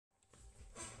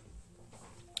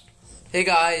Hey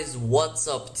guys, what's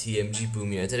up?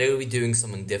 TMGBoom here. Today we'll be doing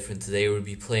something different. Today we'll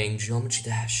be playing Geometry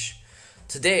Dash.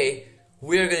 Today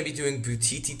we're going to be doing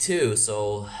Butiti 2.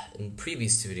 So in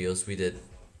previous videos we did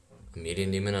a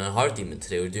medium demon and a hard demon.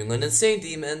 Today we're doing an insane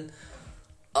demon.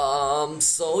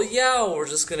 So yeah, we're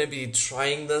just going to be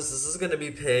trying this. This is going to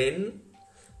be pain.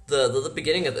 The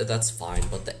beginning of it, that's fine,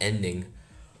 but the ending.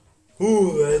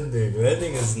 Ooh, the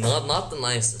ending is not the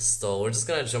nicest, so we're just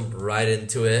gonna jump right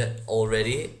into it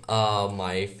already.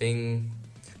 My thing.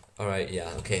 Alright,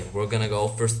 yeah, okay, we're gonna go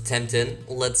first attempt in.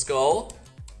 Let's go.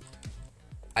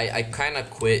 I kinda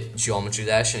quit Geometry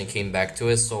Dash and I came back to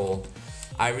it, so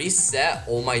I reset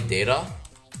all my data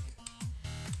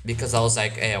because I was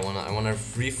like, hey, I wanna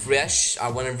refresh,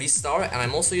 I wanna restart, and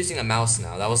I'm also using a mouse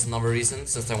now. That was another reason,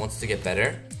 since I wanted to get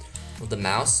better with the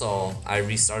mouse, so I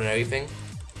restarted everything.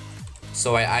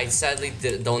 So I sadly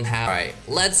don't have. Alright,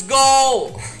 let's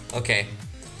go! Okay.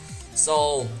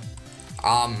 So,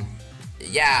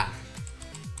 yeah.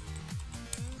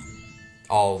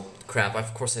 Oh, crap,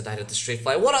 of course I died at the straight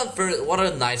fly. What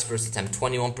a nice first attempt.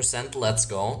 21%, let's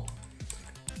go.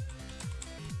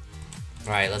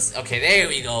 Alright, okay, there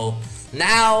we go.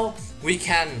 Now, we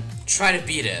can try to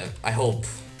beat it, I hope.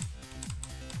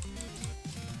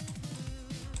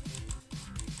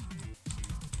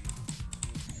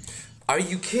 Are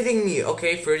you kidding me?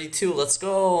 Okay, 32, let's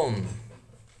go.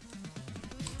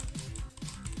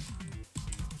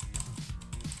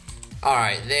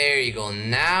 Alright, there you go.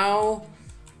 Now,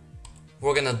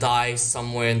 we're gonna die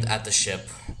somewhere at the ship.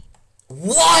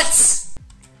 What?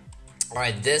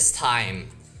 Alright, this time,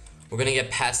 we're gonna get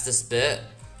past this bit.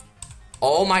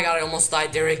 Oh my god, I almost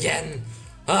died there again.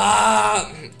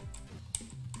 Ah!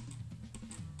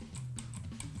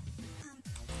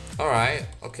 Alright,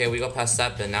 okay, we got past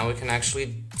that bit. Now we can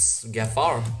actually get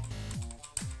far.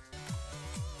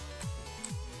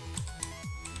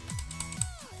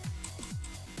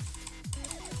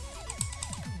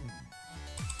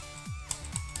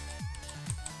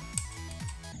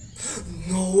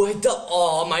 No,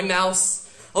 oh, my mouse.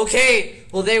 Okay,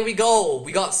 well there we go.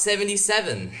 We got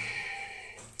 77.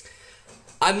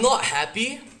 I'm not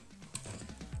happy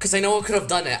because I know I could have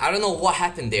done it. I don't know what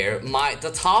happened there.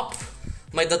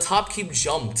 The top keep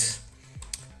jumped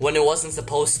when it wasn't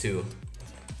supposed to.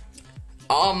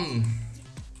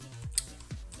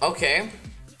 Okay.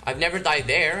 I've never died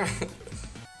there.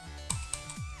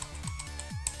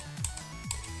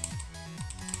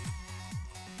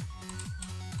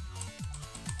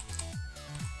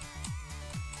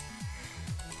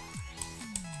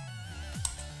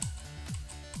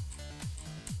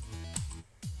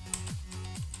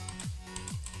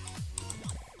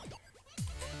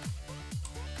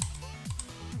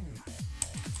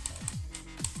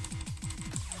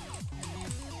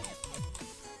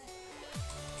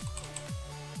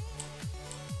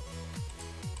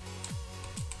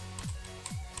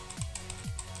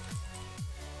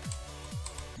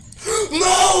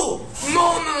 No!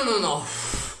 No.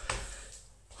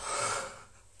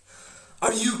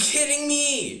 Are you kidding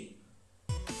me?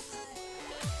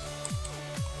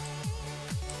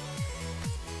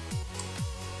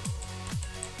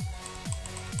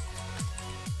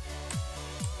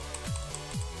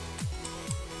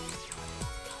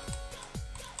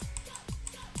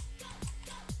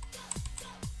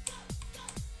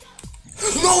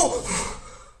 No!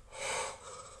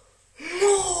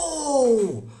 No!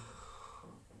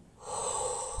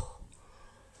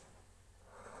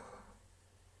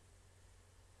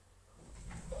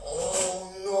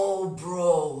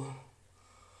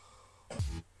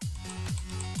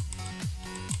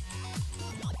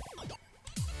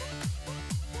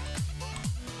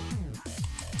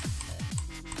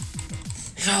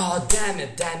 Oh, damn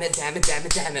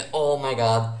it. Oh my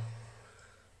god.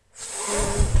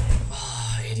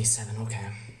 Oh, 87, okay.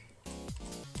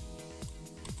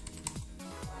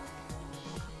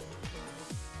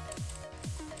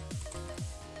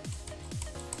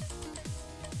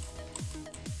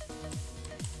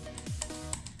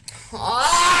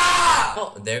 Ah!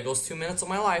 Oh, there goes 2 minutes of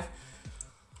my life.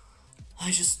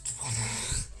 I just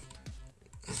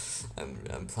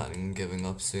I'm planning on giving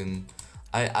up soon.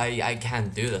 I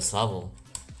can't do this level.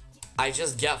 I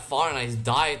just get far and I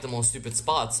die at the most stupid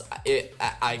spots.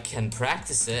 I can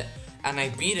practice it and I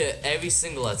beat it every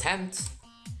single attempt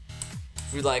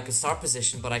through like a start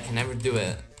position, but I can never do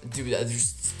it. Dude,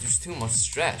 there's too much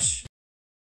stretch.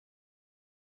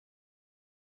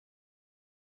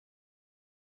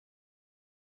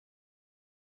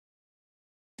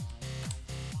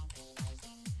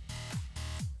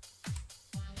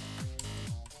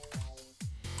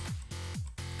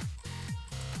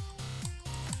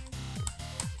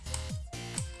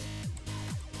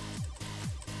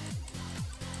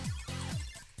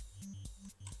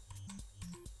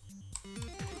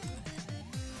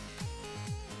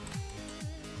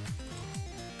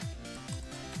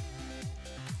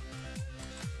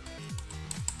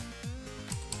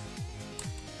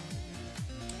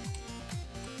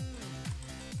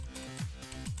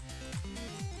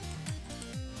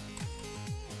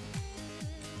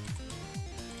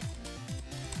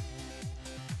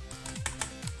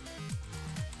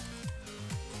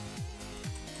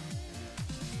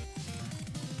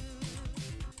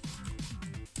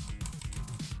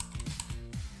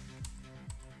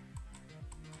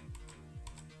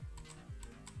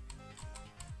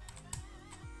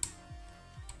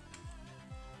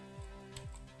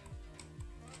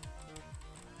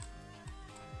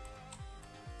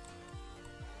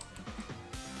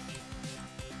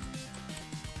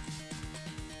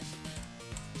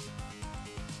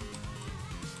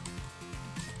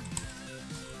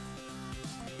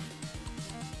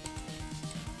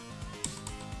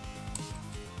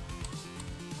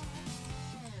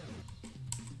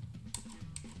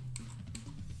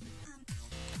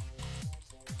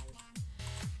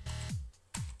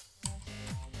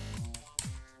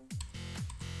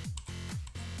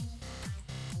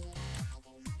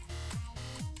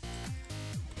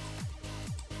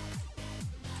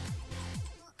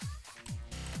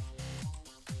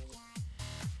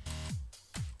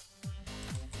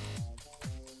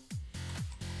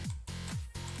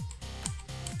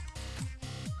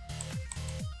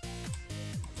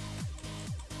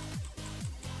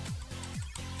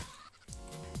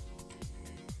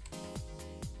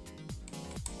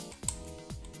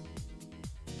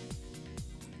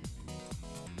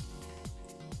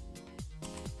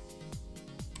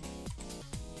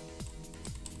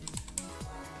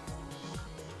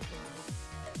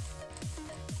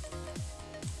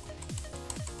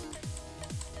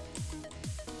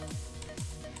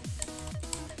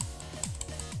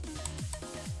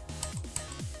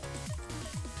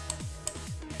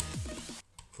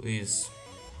 Please.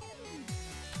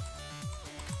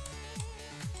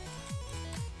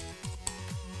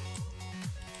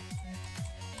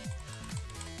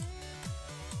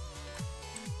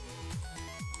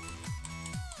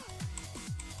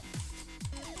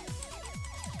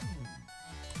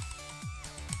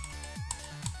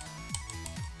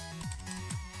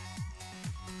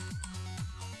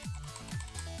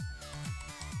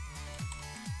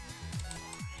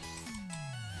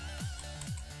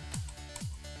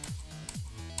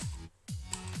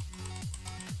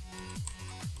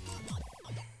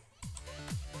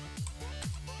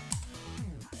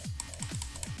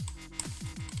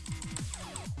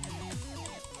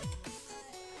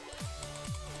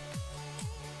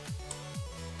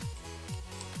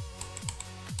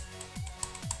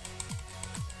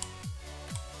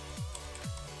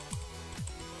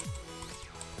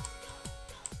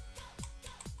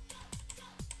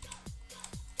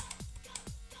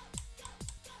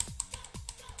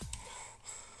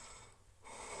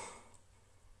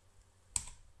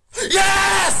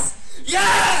 Yes!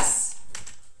 Yes!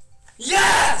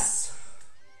 Yes!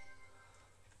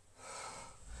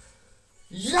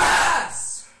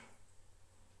 Yes!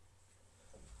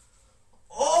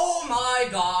 Oh my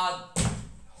god!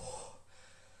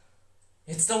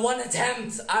 It's the one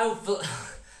attempt.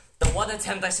 The one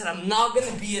attempt I said I'm not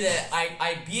gonna beat it.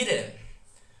 I beat it.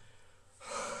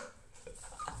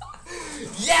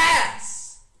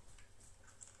 Yes!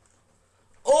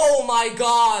 Oh my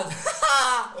god!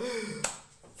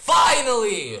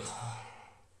 Finally!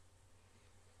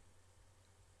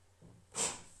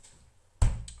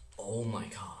 Oh my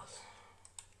god.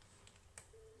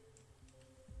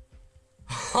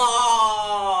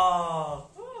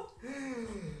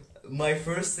 My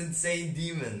first insane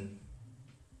demon.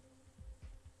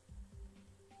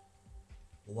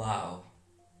 Wow.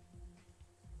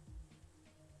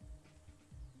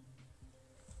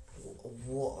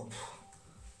 Whoa.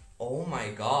 Oh my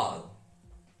god.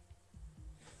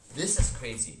 This is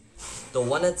crazy. The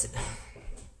one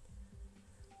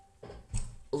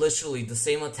literally the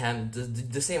same attempt,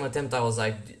 the same attempt I was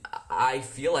like, I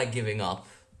feel like giving up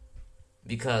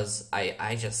because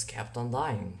I just kept on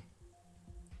dying.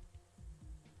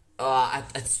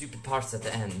 At stupid parts at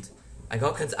the end. I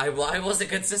wasn't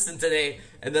consistent today,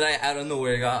 and then I don't know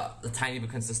where I got a tiny bit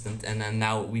consistent, and then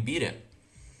now we beat it.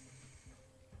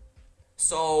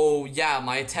 So yeah,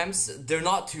 my attempts, they're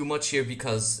not too much here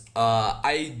because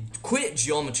I quit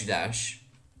Geometry Dash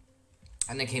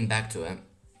and I came back to it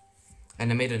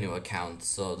and I made a new account.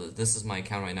 So this is my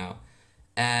account right now,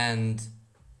 and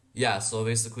yeah, so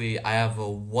basically I have a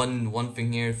one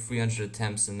thing here, 300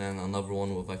 attempts, and then another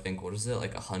one with, I think, what is it,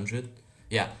 like 100?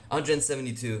 Yeah,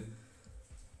 172.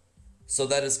 So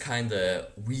that is kinda,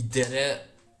 we did it.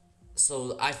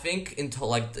 So I think until,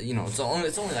 like, you know, it's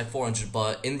only like 400,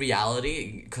 but in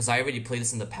reality, because I already played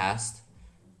this in the past,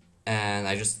 and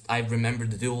I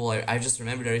remembered the duel, I just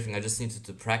remembered everything, I just needed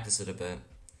to practice it a bit.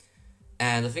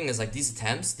 And the thing is, like, these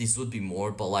attempts, these would be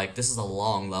more, but like, this is a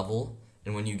long level,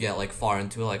 and when you get like far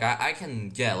into it, like, I can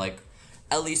get like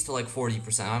at least to like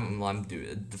 40%.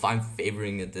 Dude, if I'm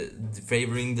favoring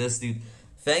this, dude,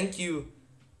 thank you.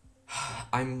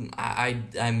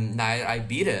 I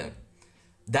beat it.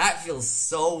 That feels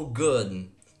so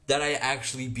good that I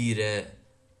actually beat it.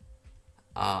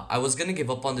 I was gonna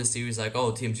give up on this series, like,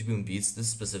 oh, TMGBoom beats this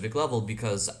specific level,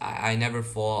 because I never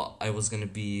thought I was gonna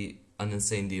be an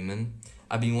insane demon.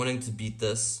 I've been wanting to beat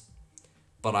this,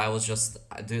 but I was just,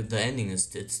 the ending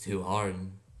it's too hard,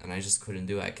 and I just couldn't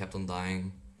do it. I kept on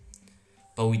dying,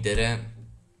 but we did it.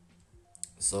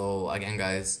 So again,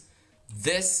 guys,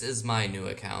 this is my new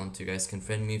account. You guys can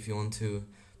friend me if you want to.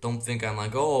 Don't think I'm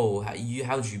like, oh,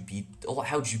 how'd you beat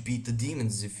the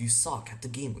demons if you suck at the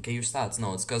game? Okay, your stats.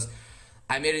 No, it's because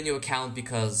I made a new account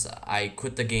because I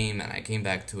quit the game and I came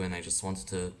back to it, and I just wanted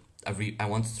to, I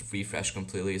wanted to refresh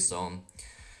completely. So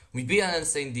we beat an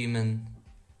insane demon,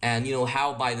 and you know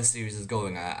how by the series is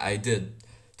going. I did.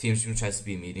 TMGBoom tries to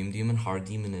be a medium demon, hard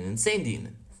demon, and insane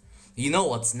demon. You know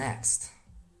what's next.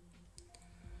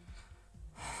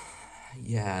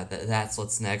 Yeah, that's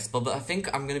what's next. But I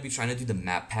think I'm gonna be trying to do the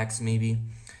map packs, maybe.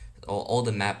 All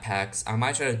the map packs. I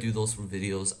might try to do those for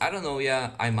videos. I don't know,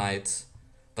 yeah, I might.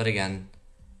 But again,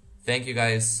 thank you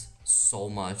guys so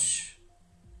much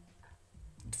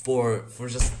for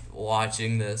just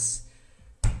watching this.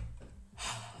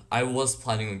 I was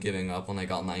planning on giving up when I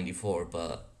got 94,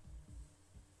 but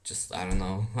just, I don't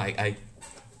know. I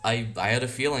had a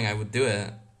feeling I would do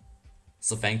it.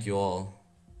 So thank you all.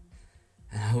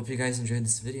 And I hope you guys enjoyed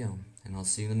this video, and I'll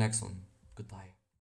see you in the next one. Goodbye.